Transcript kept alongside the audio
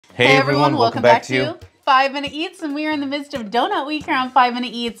Hey everyone, welcome back to 5 Minute Eats, and we are in the midst of Donut Week here on 5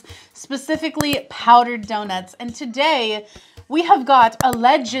 Minute Eats, specifically powdered donuts. And today we have got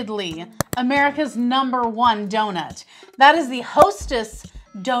allegedly America's #1 donut. That is the Hostess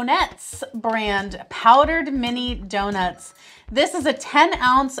Donettes brand powdered mini donuts. This is a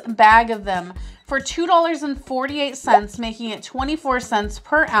 10-ounce bag of them for $2.48, making it 24 cents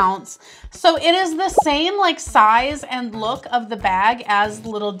per ounce. So it is the same like size and look of the bag as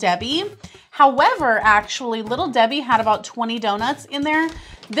Little Debbie. However, actually, Little Debbie had about 20 donuts in there.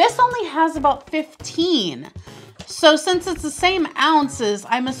 This only has about 15. So since it's the same ounces,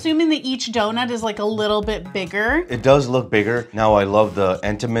 I'm assuming that each donut is like a little bit bigger. It does look bigger. Now I love the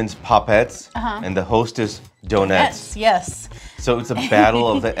Entenmann's Popettes and the Hostess Donettes. Yes. So it's a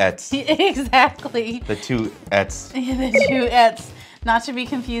battle of the ets. Exactly. The two ets. The two ets. Not to be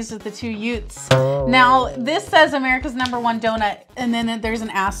confused with the two Utes. Now, this says America's #1 donut, and then there's an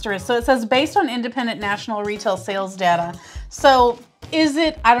asterisk. So it says based on independent national retail sales data. So is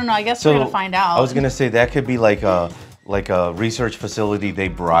it, I don't know, I guess we're gonna find out. I was gonna say that could be like a research facility they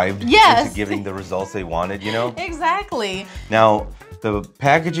bribed into giving the results they wanted, you know? Exactly. Now, the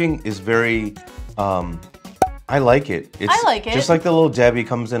packaging is very, I like it. I like it. Just like the Little Debbie,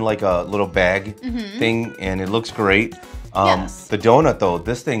 comes in like a little bag thing, and it looks great. The donut though,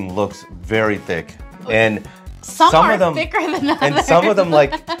 this thing looks very thick. And some of them thicker than others. And some of them,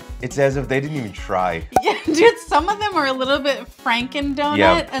 like, it's as if they didn't even try. Yeah, dude, some of them are a little bit Franken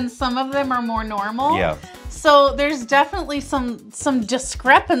donut, and some of them are more normal. Yeah. So there's definitely some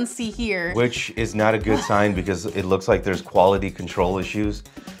discrepancy here. Which is not a good sign because it looks like there's quality control issues.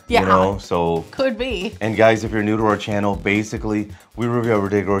 Yeah, you know, so could be. And guys, if you're new to our channel, basically we review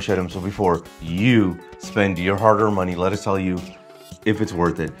everyday grocery items. So before you spend your hard-earned money, let us tell you if it's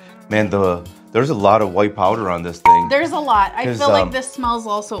worth it. Man, there's a lot of white powder on this thing. There's a lot. I feel like this smells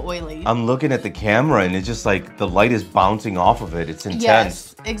also oily. I'm looking at the camera and it's just like the light is bouncing off of it. It's intense.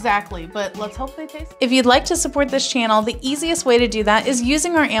 Yes, exactly. But let's hope they taste. If you'd like to support this channel, the easiest way to do that is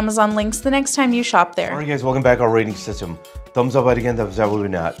using our Amazon links the next time you shop there. All right, guys, welcome back to our rating system. Thumbs up, again, thumbs up, or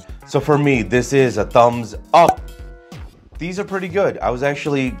not. So for me, this is a thumbs up. These are pretty good. I was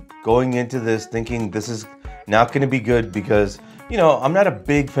actually going into this thinking this is not going to be good because, you know, I'm not a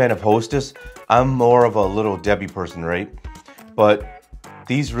big fan of Hostess. I'm more of a Little Debbie person, right? But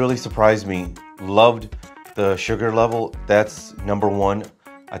these really surprised me. Loved the sugar level. That's #1.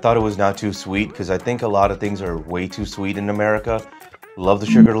 I thought it was not too sweet because I think a lot of things are way too sweet in America. Love the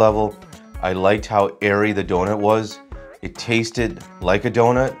sugar level. I liked how airy the donut was. It tasted like a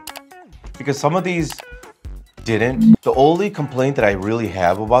donut because some of these didn't. The only complaint that I really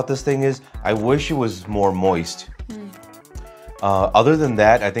have about this thing is I wish it was more moist. Other than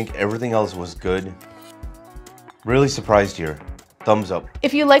that, I think everything else was good. Really surprised here. Thumbs up.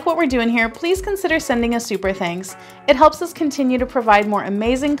 If you like what we're doing here, please consider sending a super thanks. It helps us continue to provide more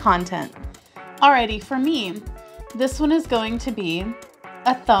amazing content. Alrighty, for me, this one is going to be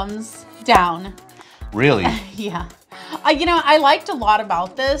a thumbs down. Really? Yeah. You know, I liked a lot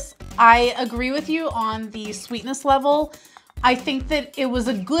about this. I agree with you on the sweetness level. I think that it was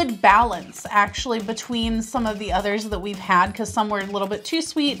a good balance actually between some of the others that we've had because some were a little bit too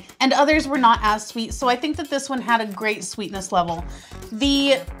sweet and others were not as sweet. So I think that this one had a great sweetness level.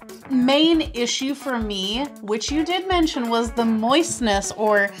 The main issue for me, which you did mention, was the moistness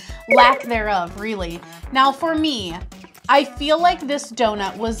or lack thereof, really. Now for me, I feel like this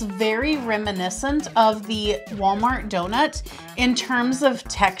donut was very reminiscent of the Walmart donut in terms of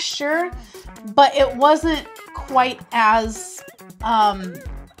texture, but it wasn't quite as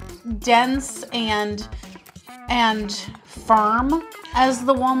dense and firm as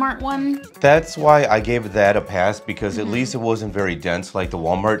the Walmart one. That's why I gave that a pass because at least it wasn't very dense like the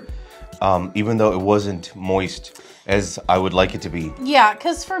Walmart, even though it wasn't moist as I would like it to be. Yeah,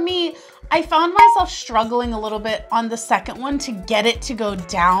 because for me, I found myself struggling a little bit on the second one to get it to go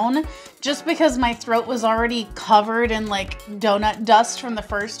down just because my throat was already covered in like donut dust from the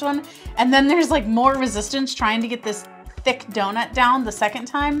first one. And then there's like more resistance trying to get this thick donut down the second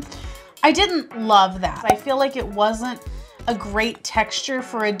time. I didn't love that. I feel like it wasn't a great texture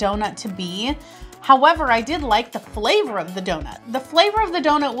for a donut to be. However, I did like the flavor of the donut. The flavor of the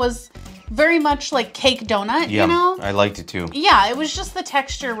donut was very much like cake donut, you know? I liked it too. Yeah, it was just the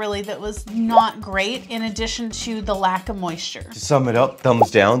texture really that was not great in addition to the lack of moisture. To sum it up, thumbs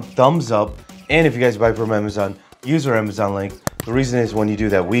down, thumbs up. And if you guys buy from Amazon, use our Amazon link. The reason is when you do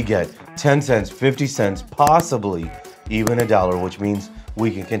that, we get 10 cents, 50 cents, possibly even $1, which means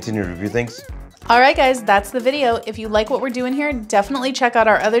we can continue to review things. All right, guys, that's the video. If you like what we're doing here, definitely check out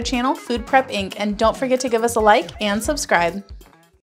our other channel, Food Prep Inc. And don't forget to give us a like and subscribe.